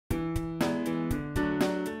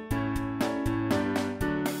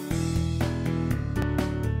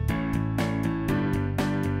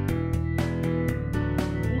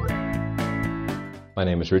My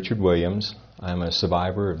name is Richard Williams. I'm a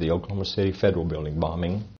survivor of the Oklahoma City Federal Building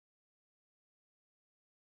bombing.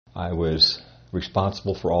 I was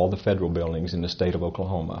responsible for all the federal buildings in the state of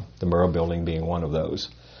Oklahoma, the Murrah Building being one of those.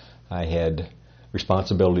 I had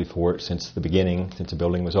responsibility for it since the beginning, since the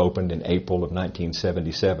building was opened in April of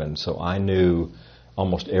 1977, so I knew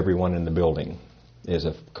almost everyone in the building as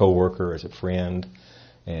a co-worker, as a friend,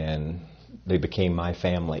 and they became my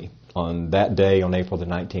family. On that day, on April the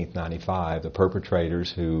 19th, 95, the perpetrators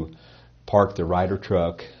who parked the Ryder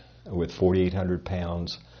truck with 4,800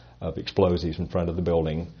 pounds of explosives in front of the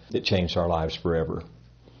building, it changed our lives forever.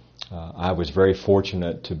 I was very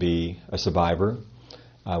fortunate to be a survivor.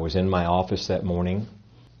 I was in my office that morning.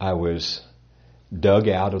 I was dug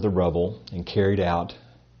out of the rubble and carried out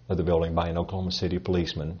of the building by an Oklahoma City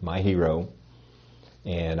policeman, my hero.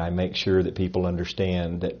 And I make sure that people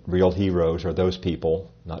understand that real heroes are those people,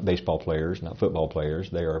 not baseball players, not football players.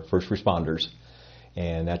 They are first responders.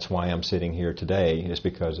 And that's why I'm sitting here today, is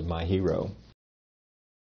because of my hero.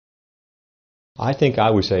 I think I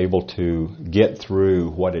was able to get through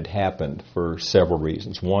what had happened for several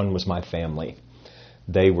reasons. One was my family.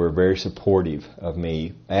 They were very supportive of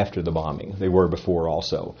me after the bombing. They were before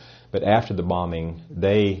also. But after the bombing,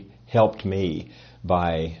 they helped me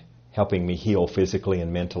by helping me heal physically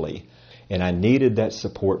and mentally. And I needed that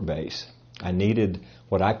support base. I needed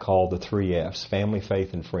what I call the 3 F's, family,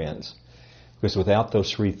 faith, and friends. Because without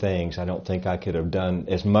those 3 things, I don't think I could have done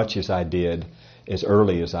as much as I did as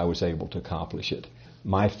early as I was able to accomplish it.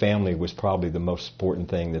 My family was probably the most important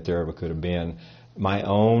thing that there ever could have been. My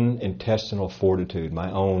own intestinal fortitude,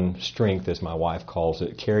 my own strength, as my wife calls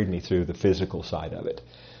it, carried me through the physical side of it.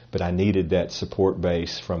 But I needed that support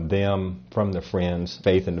base from them, from the friends,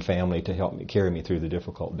 faith in the family to help me carry me through the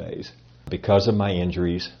difficult days. Because of my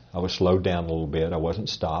injuries, I was slowed down a little bit. I wasn't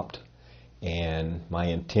stopped. And my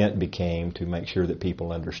intent became to make sure that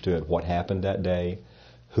people understood what happened that day,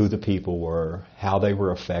 who the people were, how they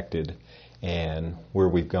were affected, and where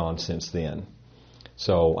we've gone since then.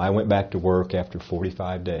 So I went back to work after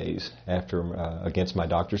 45 days, against my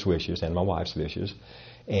doctor's wishes and my wife's wishes,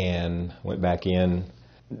 and went back in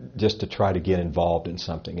just to try to get involved in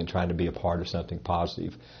something and trying to be a part of something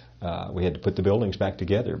positive. We had to put the buildings back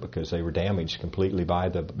together because they were damaged completely by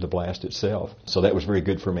the blast itself. So that was very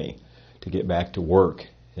good for me, to get back to work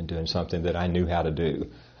and doing something that I knew how to do,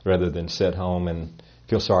 rather than sit home and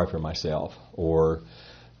feel sorry for myself or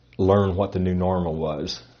learn what the new normal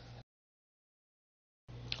was.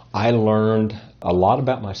 I learned a lot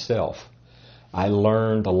about myself. I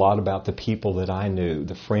learned a lot about the people that I knew,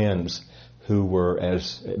 the friends who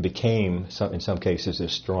became, in some cases,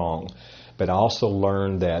 as strong. But I also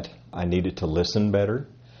learned that I needed to listen better.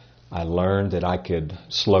 I learned that I could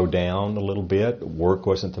slow down a little bit. Work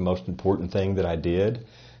wasn't the most important thing that I did.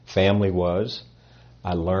 Family was.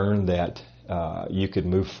 I learned that you could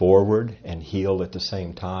move forward and heal at the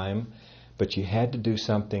same time, but you had to do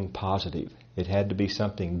something positive. It had to be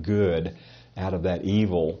something good out of that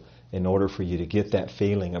evil in order for you to get that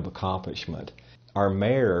feeling of accomplishment. Our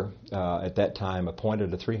mayor at that time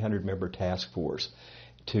appointed a 300-member task force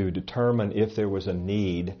to determine if there was a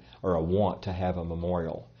need or a want to have a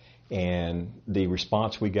memorial. And the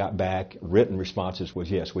response we got back, written responses,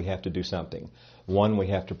 was yes, we have to do something. 1, we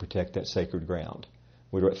have to protect that sacred ground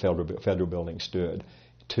where federal building stood.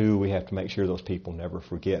 2, we have to make sure those people never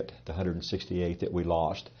forget the 168 that we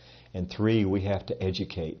lost. And 3, we have to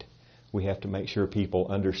educate. We have to make sure people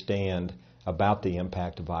understand about the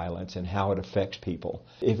impact of violence and how it affects people.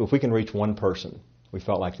 If we can reach one person, we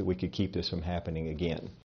felt like that we could keep this from happening again.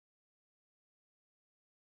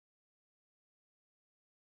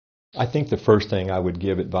 I think the first thing I would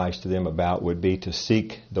give advice to them about would be to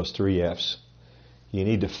seek those 3 F's. You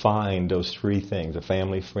need to find those 3 things, the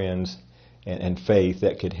family, friends, and faith,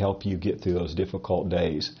 that could help you get through those difficult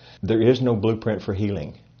days. There is no blueprint for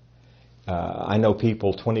healing. I know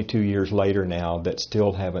people 22 years later now that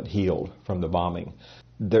still haven't healed from the bombing.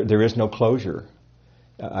 There is no closure.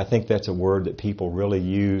 I think that's a word that people really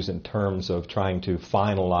use in terms of trying to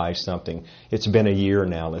finalize something. It's been a year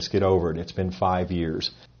now, let's get over it. It's been 5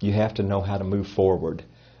 years. You have to know how to move forward,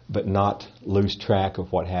 but not lose track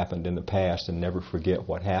of what happened in the past and never forget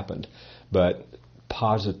what happened. But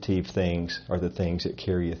positive things are the things that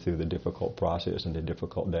carry you through the difficult process and the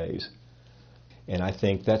difficult days. And I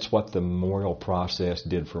think that's what the memorial process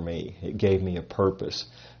did for me. It gave me a purpose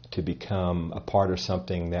to become a part of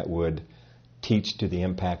something that would teach to the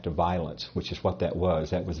impact of violence, which is what that was.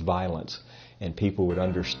 That was violence. And people would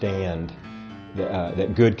understand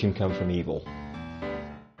that good can come from evil.